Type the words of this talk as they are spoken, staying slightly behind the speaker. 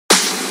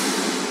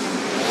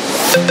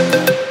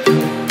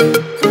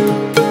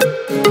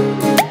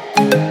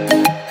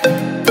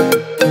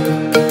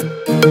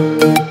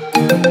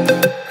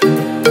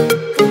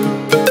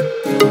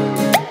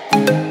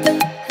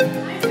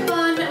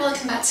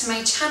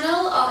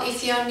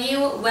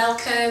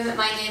Welcome,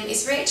 my name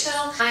is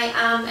Rachel. I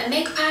am a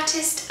makeup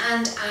artist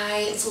and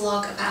I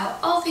vlog about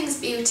all things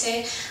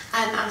beauty.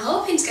 I'm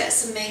hoping to get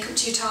some makeup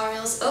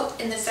tutorials up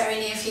in the very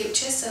near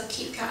future, so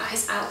keep your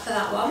eyes out for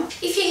that one.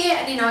 If you hear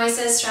any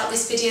noises throughout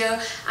this video,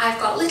 I've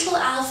got little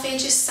Alfie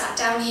just sat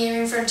down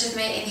here in front of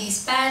me in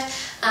his bed,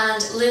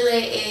 and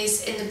Lily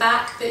is in the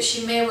back, but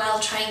she may well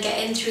try and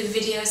get in through the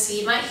video, so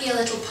you might hear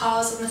little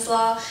paws on the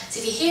floor. So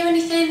if you hear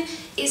anything,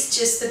 it's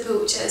just the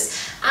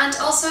poochers. And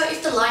also,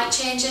 if the light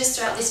changes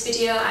throughout this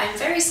video, I'm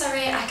very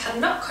sorry, I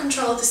cannot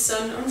control the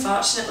sun,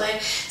 unfortunately,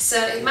 so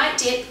it might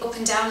dip up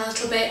and down a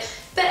little bit.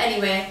 But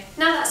anyway,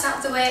 now that's out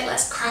of the way,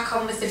 let's crack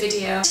on with the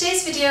video.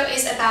 Today's video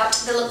is about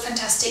the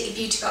Lookfantastic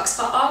Beauty Box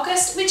for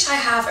August, which I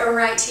have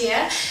right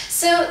here.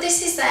 So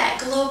this is their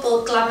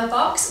Global Glamour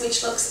Box,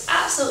 which looks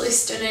absolutely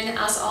stunning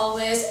as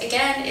always.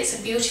 Again, it's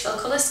a beautiful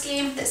colour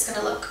scheme that's going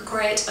to look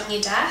great on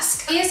your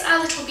desk. Here's our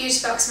little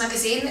beauty box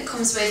magazine that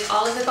comes with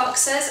all of the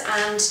boxes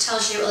and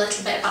tells you a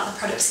little bit about the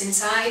products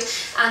inside.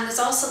 And there's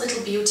also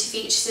little beauty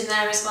features in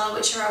there as well,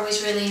 which are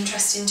always really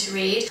interesting to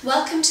read.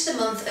 Welcome to the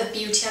month of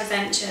beauty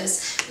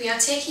adventures. We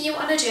are taking you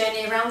on a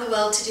journey around the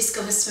world to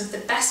discover some of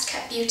the best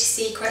kept beauty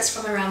secrets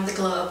from around the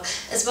globe,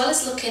 as well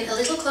as looking a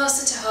little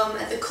closer to home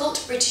at the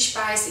cult British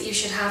buys that you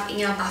should have in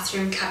your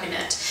bathroom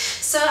cabinet.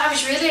 So I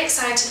was really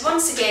excited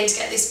once again to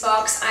get this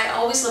box. I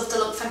always love the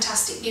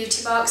Lookfantastic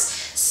Beauty Box.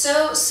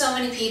 So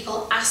many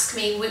people ask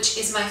me which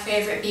is my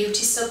favourite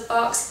beauty sub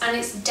box, and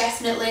it's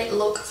definitely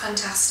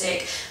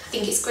Lookfantastic. I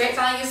think it's great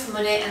value for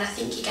money, and I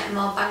think you get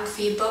more bang for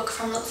your buck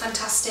from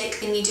Lookfantastic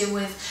than you do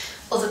with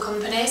other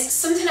companies.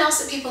 Something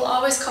else that people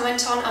always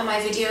comment on my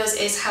videos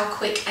is how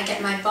quick I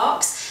get my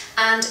box,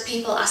 and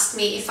people ask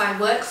me if I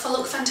work for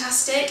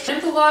Lookfantastic.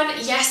 Number one,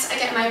 yes, I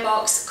get my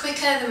box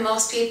quicker than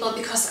most people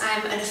because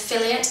I'm an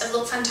affiliate of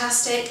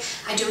Lookfantastic.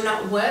 I do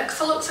not work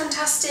for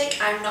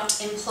Lookfantastic, I'm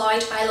not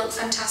employed by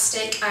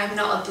Lookfantastic, I'm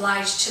not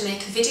obliged to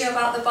make a video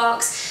about the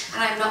box,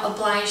 and I'm not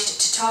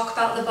obliged to talk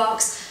about the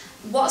box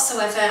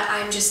whatsoever.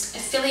 I'm just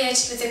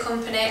affiliated with the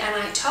company and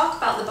I talk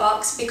about the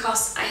box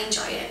because I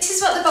enjoy it. This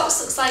is what the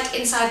box looks like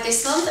inside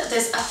this month.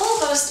 There's a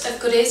whole host of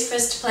goodies for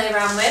us to play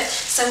around with,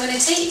 so I'm going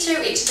to take you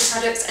through each of the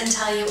products and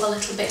tell you a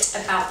little bit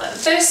about them.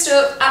 First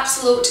up,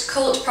 absolute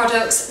cult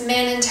products,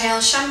 mane and tail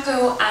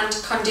shampoo and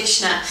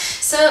conditioner.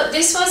 So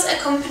this was a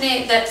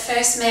company that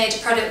first made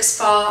products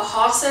for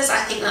horses, I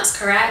think that's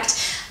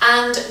correct,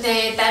 and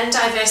they then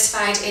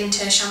diversified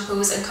into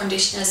shampoos and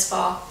conditioners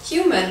for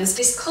humans.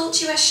 This cult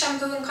US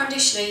shampoo and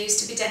conditioner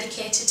used to be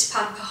dedicated to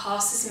pamper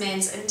horses'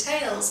 manes and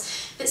tails,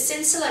 but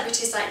since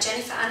celebrities like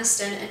Jennifer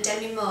Aniston and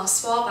Demi Moore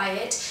swore by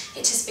it,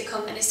 it has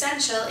become an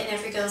essential in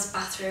every girl's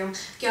bathroom.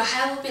 Your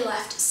hair will be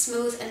left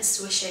smooth and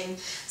swishing.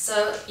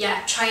 So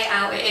yeah, try it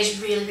out, it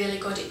is really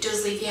good. It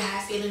does leave your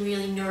hair feeling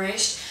really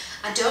nourished.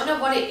 I don't know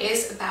what it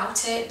is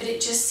about it, but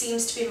it just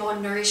seems to be more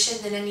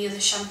nourishing than any other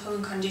shampoo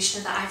and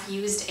conditioner that I've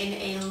used in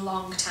a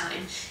long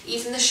time.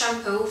 Even the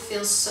shampoo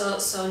feels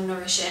so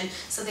nourishing,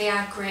 so they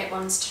are great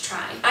ones to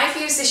try.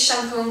 I've used this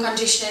shampoo and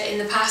conditioner in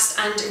the past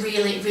and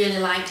really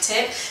liked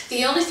it.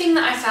 The only thing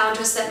that I found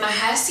was that my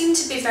hair seemed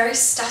to be very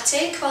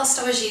static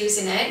whilst I was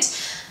using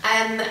it.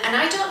 And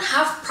I don't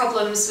have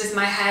problems with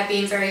my hair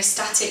being very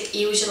static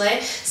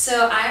usually,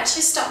 so I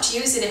actually stopped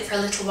using it for a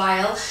little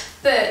while.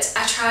 But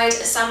I tried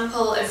a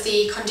sample of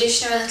the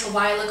conditioner a little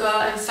while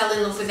ago and fell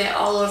in love with it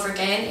all over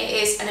again.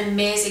 It is an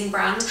amazing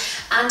brand,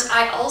 and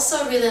I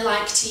also really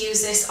like to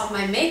use this on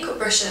my makeup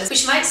brushes,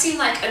 which might seem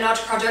like an odd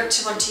product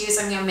to want to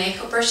use on your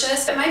makeup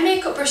brushes, but my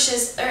makeup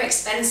brushes are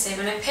expensive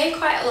and I pay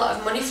quite a lot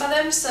of money for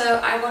them,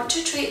 so I want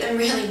to treat them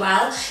really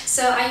well.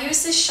 So I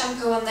use this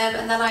shampoo on them,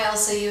 and then I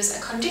also use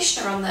a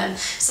conditioner on them.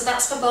 So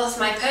that's for both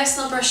my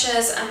personal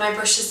brushes and my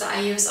brushes that I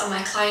use on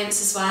my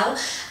clients as well.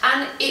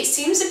 And it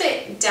seems a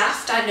bit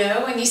daft, I know,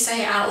 when you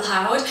say it out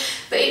loud,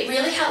 but it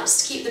really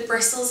helps to keep the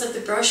bristles of the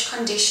brush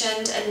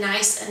conditioned and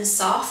nice and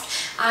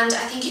soft, and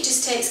I think it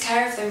just takes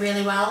care of them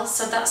really well,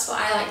 so that's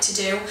what I like to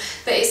do.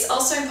 But it's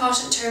also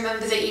important to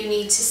remember that you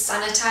need to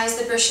sanitize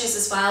the brushes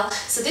as well,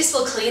 so this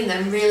will clean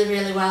them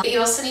really well, but you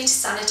also need to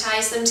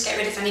sanitize them to get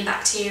rid of any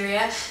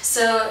bacteria.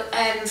 So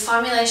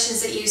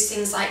formulations that use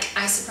things like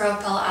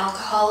isopropyl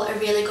alcohol are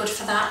really good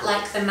for that,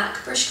 like the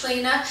MAC brush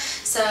cleaner.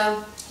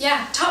 So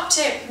yeah, top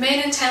tip, mane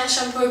and tail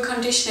shampoo and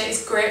conditioner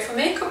is great for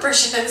makeup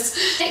brushes.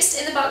 Next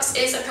in the box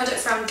is a product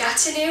from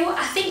Gatineau,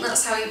 I think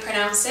that's how you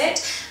pronounce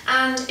it,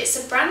 and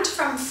it's a brand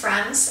from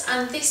France,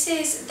 and this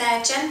is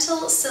their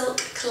Gentle Silk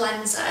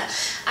Cleanser.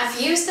 I've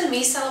used the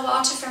micellar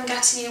water from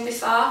Gatineau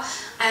before.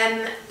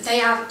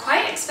 They are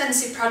quite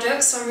expensive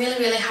products, so I'm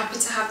really happy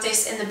to have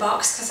this in the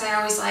box because I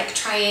always like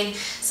trying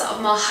sort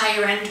of more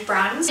higher end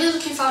brands. Really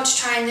looking forward to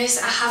trying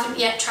this. I haven't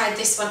yet tried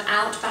this one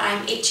out, but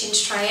I'm itching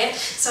to try it.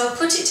 So I'll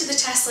put it to the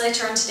test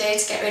later on today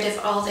to get rid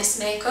of all this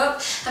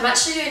makeup. I'm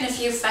actually doing a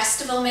few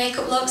festival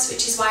makeup looks,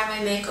 which is why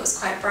my makeup's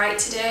quite bright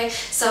today.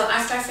 So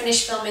after I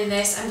finish filming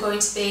this, I'm going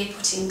to be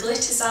putting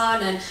glitters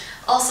on and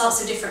all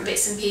sorts of different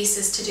bits and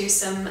pieces to do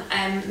some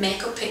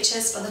makeup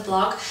pictures for the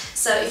blog.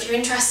 So if you're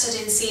interested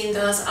in seeing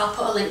those, I'll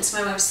put a link to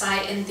my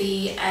website in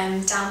the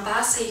down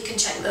bar so you can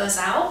check those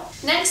out.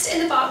 Next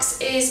in the box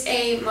is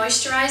a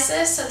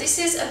moisturiser. So this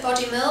is a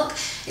body milk.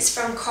 It's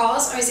from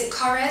Kors, or is it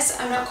Kores?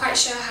 I'm not quite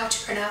sure how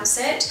to pronounce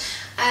it.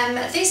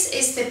 This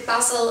is the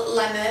Basil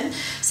Lemon.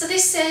 So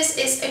this says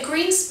it's a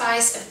green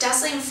spice of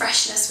dazzling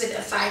freshness with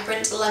a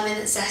vibrant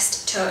lemon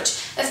zest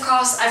touch. Of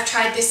course, I've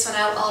tried this one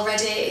out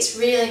already. It's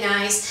really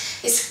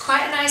nice. It's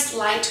quite a nice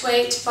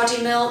lightweight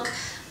body milk.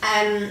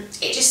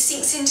 It just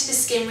sinks into the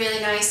skin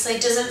really nicely.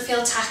 Doesn't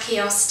feel tacky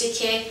or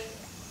sticky.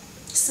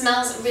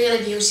 Smells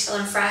really beautiful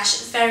and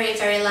fresh. Very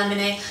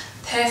lemony.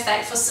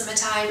 Perfect for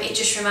summertime. It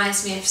just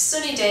reminds me of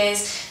sunny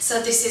days,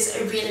 so this is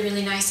a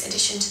really nice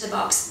addition to the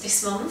box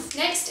this month.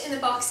 Next in the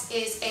box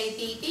is a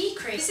BB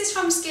cream. This is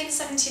from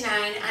Skin79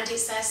 and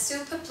it's their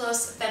Super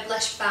Plus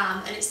Beblesh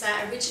Balm, and it's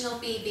their original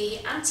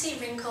BB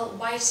anti-wrinkle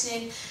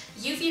whitening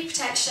UV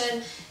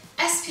protection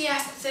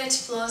SPF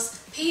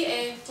 30+,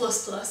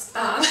 PA++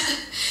 balm.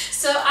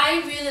 So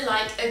I really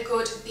like a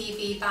good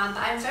BB balm,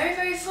 but I'm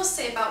very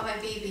fussy about my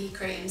BB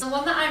creams. The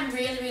one that I'm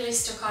really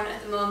stuck on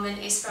at the moment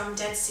is from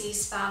Dead Sea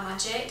Spa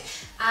Magic,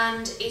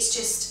 and it's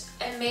just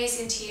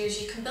amazing to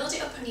use. You can build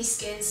it up on your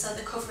skin so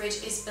the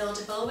coverage is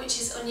buildable, which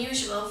is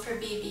unusual for a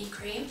BB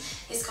cream.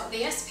 It's got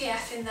the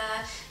SPF in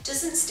there,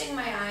 doesn't sting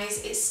my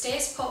eyes, it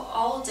stays put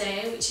all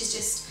day, which is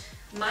just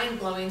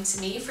mind-blowing to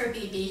me for a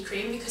BB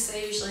cream because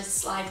they usually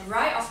slide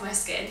right off my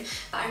skin,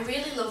 but I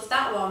really love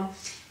that one.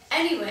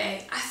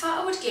 Anyway, I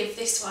thought I would give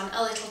this one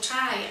a little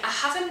try. I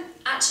haven't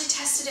actually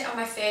tested it on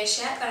my face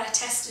yet, but I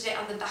tested it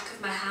on the back of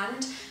my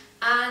hand,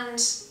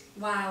 and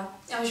wow,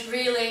 I was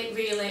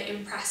really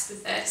impressed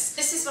with this.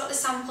 This is what the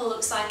sample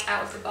looks like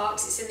out of the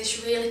box. It's in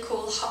this really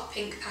cool hot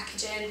pink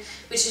packaging,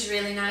 which is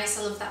really nice.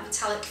 I love that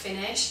metallic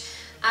finish.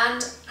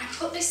 And I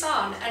put this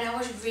on and I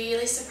was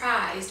really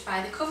surprised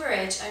by the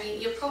coverage. I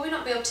mean, you'll probably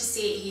not be able to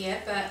see it here,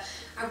 but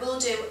I will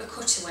do a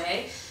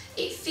cutaway.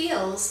 It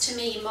feels to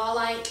me more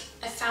like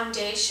a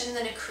foundation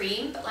than a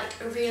cream, but like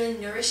a really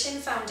nourishing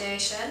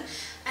foundation.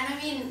 And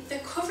I mean, the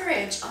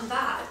coverage on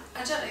that,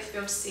 I don't know if you'll be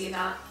able to see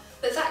that,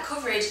 but that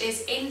coverage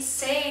is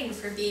insane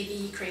for a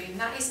BB cream.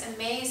 That is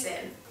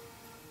amazing.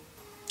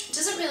 It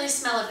doesn't really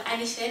smell of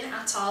anything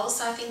at all,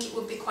 so I think it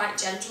would be quite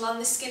gentle on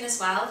the skin as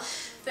well.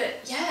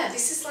 But yeah,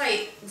 this is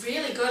like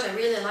really good. I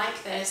really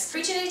like this.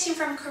 Originating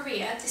from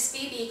Korea, this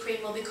BB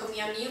cream will become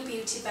your new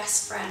beauty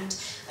best friend.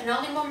 An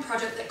all-in-one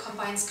product that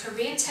combines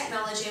Korean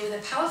technology with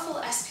a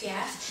powerful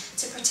SPF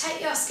to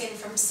protect your skin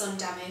from sun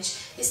damage.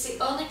 It's the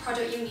only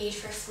product you need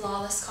for a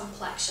flawless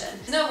complexion.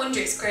 No wonder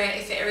it's great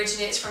if it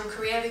originates from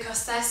Korea,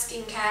 because their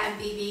skincare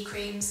and BB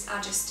creams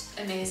are just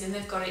amazing.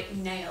 They've got it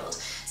nailed.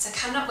 So I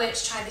cannot wait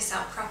to try this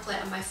out properly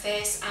on my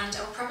face, and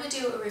I'll probably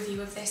do a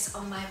review of this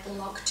on my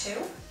blog too.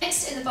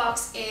 Next in the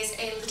box is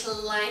a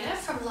little liner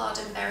from Lord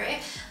 & Berry,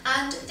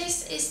 and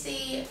this is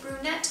the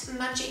Brunette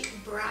Magic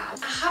Brow.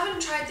 I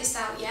haven't tried this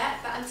out yet,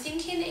 but I'm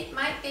thinking it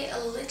might be a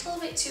little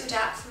bit too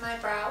dark for my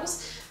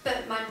brows,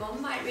 but my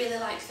mum might really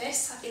like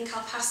this. I think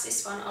I'll pass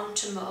this one on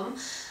to mum.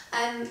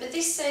 But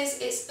this says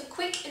it's a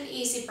quick and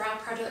easy brow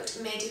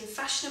product made in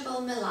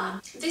fashionable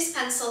Milan. This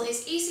pencil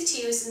is easy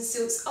to use and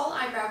suits all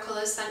eyebrow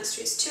colours thanks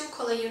to its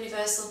two-colour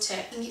universal tip.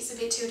 I think it's a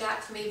bit too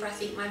dark for me, but I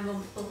think my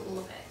mum will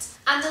love it.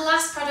 And the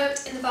last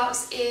product in the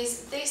box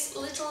is this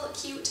little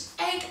cute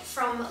egg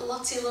from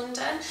Lottie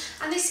London,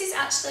 and this is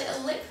actually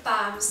a lip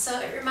balm. So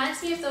it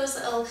reminds me of those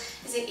little,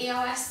 is it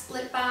EOS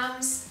lip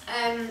balms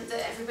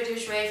that everybody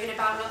was raving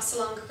about not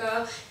so long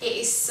ago. It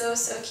is so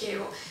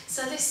cute.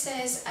 So this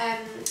says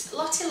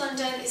Lottie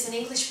London is an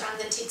English brand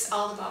that ticks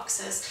all the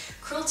boxes.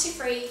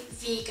 Cruelty-free,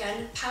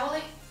 vegan,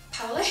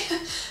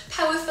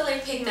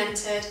 powerfully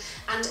pigmented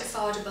and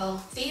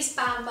affordable. These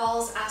balm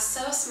balls are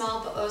so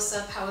small but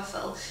also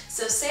powerful.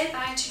 So say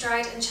bye to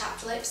dried and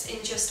chapped lips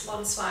in just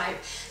one swipe.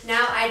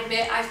 Now I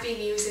admit I've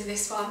been using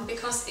this one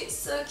because it's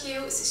so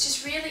cute. It's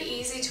just really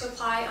easy to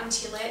apply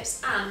onto your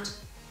lips, and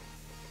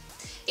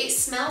it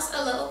smells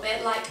a little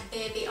bit like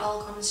Baby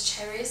Allgone's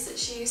cherries that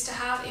she used to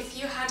have. If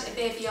you had a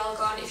Baby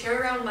Allgone, if you're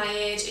around my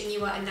age and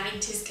you were a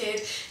 90s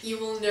kid, you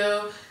will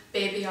know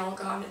Baby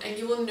Allgone, and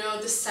you will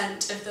know the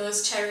scent of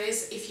those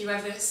cherries. If you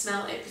ever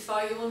smelled it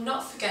before, you will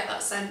not forget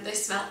that scent. They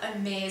smell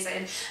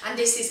amazing, and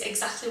this is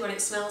exactly what it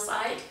smells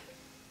like.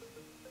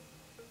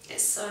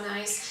 It's so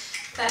nice.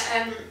 But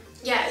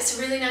yeah, it's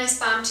a really nice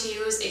balm to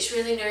use. It's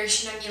really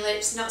nourishing on your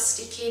lips, not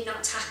sticky,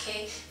 not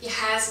tacky. Your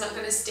hair's not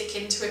going to stick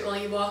into it while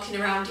you're walking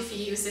around if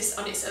you use this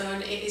on its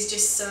own. It is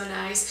just so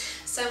nice.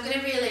 So I'm going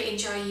to really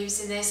enjoy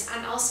using this,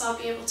 and also I'll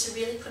be able to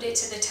really put it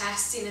to the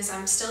test, seeing as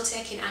I'm still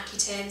taking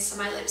Accutane, so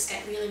my lips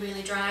get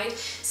really dried.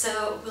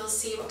 So we'll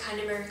see what kind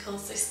of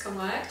miracles this can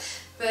work.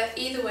 But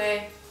either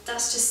way,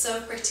 that's just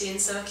so pretty and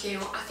so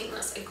cute. I think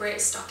that's a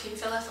great stocking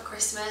filler for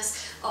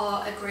Christmas,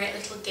 or a great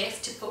little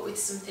gift to put with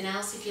something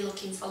else if you're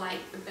looking for like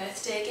a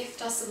birthday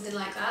gift or something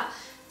like that.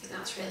 I think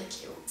that's really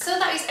cute. So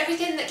that is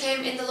everything that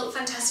came in the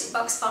Lookfantastic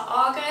box for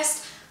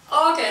August.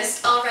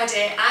 August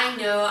already, I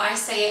know I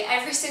say it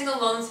every single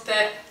month,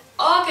 but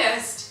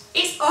August!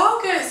 It's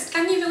August!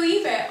 Can you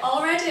believe it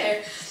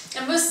already?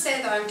 I must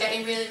say though, I'm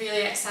getting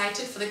really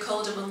excited for the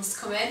colder months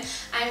coming.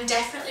 I'm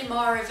definitely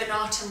more of an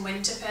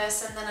autumn-winter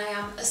person than I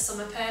am a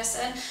summer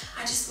person.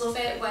 I just love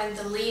it when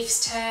the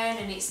leaves turn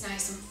and it's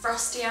nice and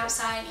frosty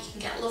outside, you can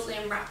get lovely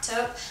and wrapped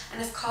up.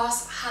 And of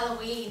course,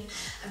 Halloween.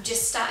 I've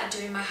just started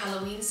doing my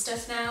Halloween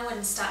stuff now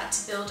and started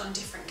to build on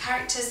different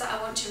characters that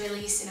I want to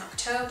release in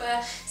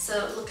October.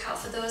 So look out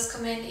for those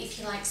coming if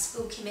you like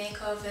spooky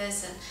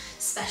makeovers and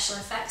special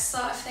effects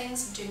sort of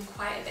things. I'm doing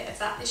quite a bit of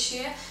that this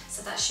year,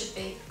 so that should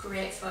be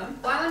great fun.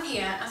 While I'm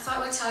here, I thought I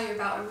would tell you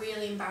about a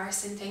really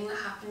embarrassing thing that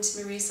happened to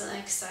me recently,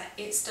 because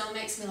it still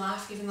makes me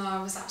laugh even though I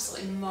was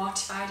absolutely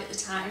mortified at the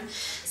time.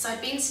 So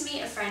I'd been to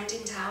meet a friend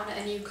in town at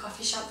a new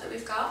coffee shop that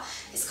we've got.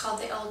 It's called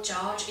the Old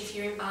George. If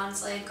you're in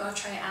Barnsley, go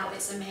try it out,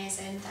 it's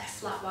amazing. Their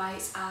flat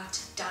whites are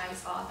to die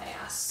for, they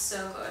are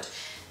so good.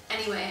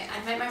 Anyway,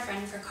 I met my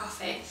friend for a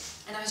coffee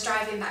and I was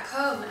driving back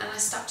home and I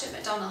stopped at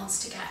McDonald's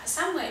to get a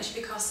sandwich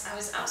because I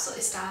was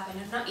absolutely starving.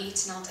 I've not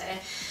eaten all day.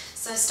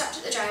 So I stopped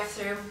at the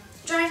drive-thru.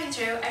 Driving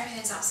through,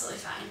 everything's absolutely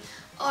fine.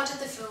 Ordered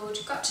the food,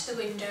 got to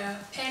the window,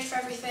 paid for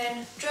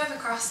everything, drove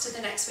across to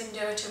the next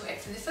window to wait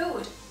for the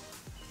food.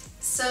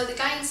 So the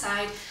guy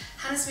inside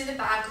hands me the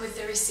bag with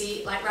the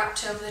receipt, like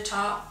wrapped over the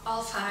top,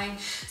 all fine.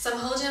 So I'm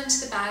holding onto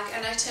the bag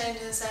and I turned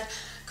and said,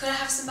 "Could I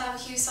have some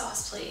barbecue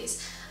sauce,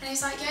 please?" And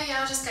he's like,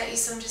 yeah, I'll just get you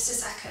some, just a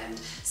second.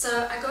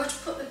 So I go to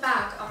put the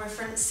bag on my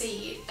front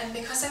seat, and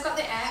because I've got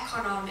the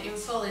aircon on in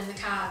full in the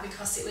car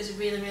because it was a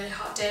really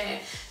hot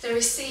day, the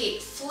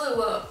receipt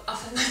flew up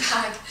off of my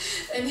bag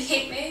and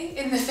hit me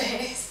in the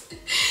face.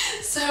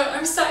 So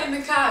I'm sat in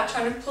the car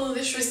trying to pull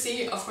this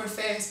receipt off my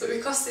face, but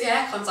because the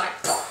aircon's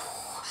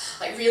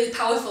like really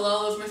powerful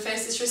all over my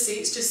face, this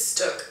receipt's just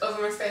stuck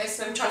over my face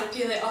and I'm trying to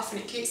peel it off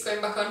and it keeps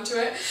going back onto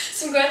it.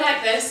 So I'm going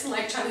like this and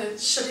like trying to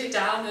shut it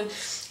down, and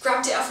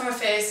grabbed it off of my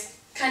face,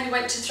 kind of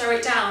went to throw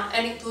it down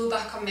and it blew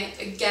back on me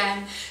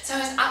again. So I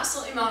was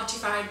absolutely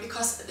mortified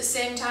because at the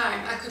same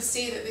time I could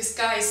see that this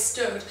guy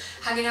stood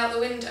hanging out the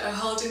window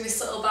holding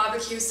this little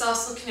barbecue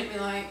sauce looking at me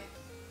like,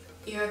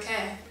 "You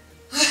okay?"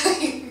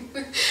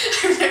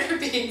 I've never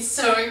been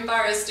so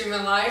embarrassed in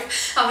my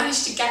life. I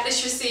managed to get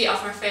this receipt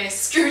off my face,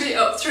 screwed it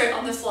up, threw it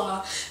on the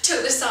floor,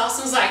 took the sauce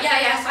and was like,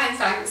 yeah, fine,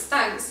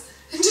 thanks,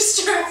 and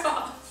just drove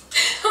off.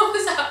 I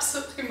was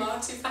absolutely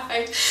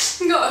mortified.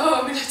 Got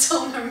home and I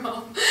told my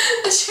mum,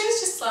 and she was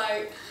just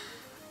like,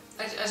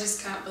 I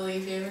just can't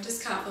believe you. I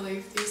just can't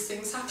believe these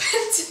things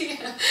happen to you.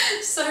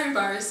 So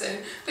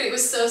embarrassing, but it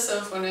was so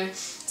funny.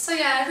 So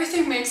yeah,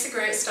 everything makes a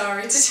great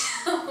story to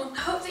tell. I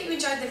hope that you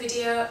enjoyed the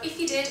video. If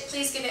you did,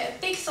 please give it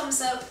a big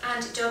thumbs up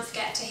and don't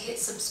forget to hit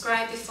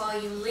subscribe before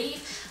you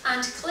leave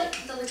and click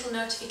the little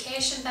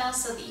notification bell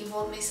so that you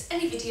won't miss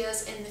any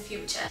videos in the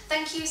future.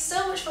 Thank you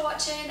so much for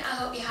watching. I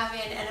hope you're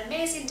having an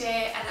amazing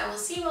day and I will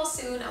see you all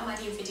soon on my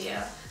new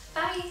video.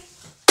 Bye!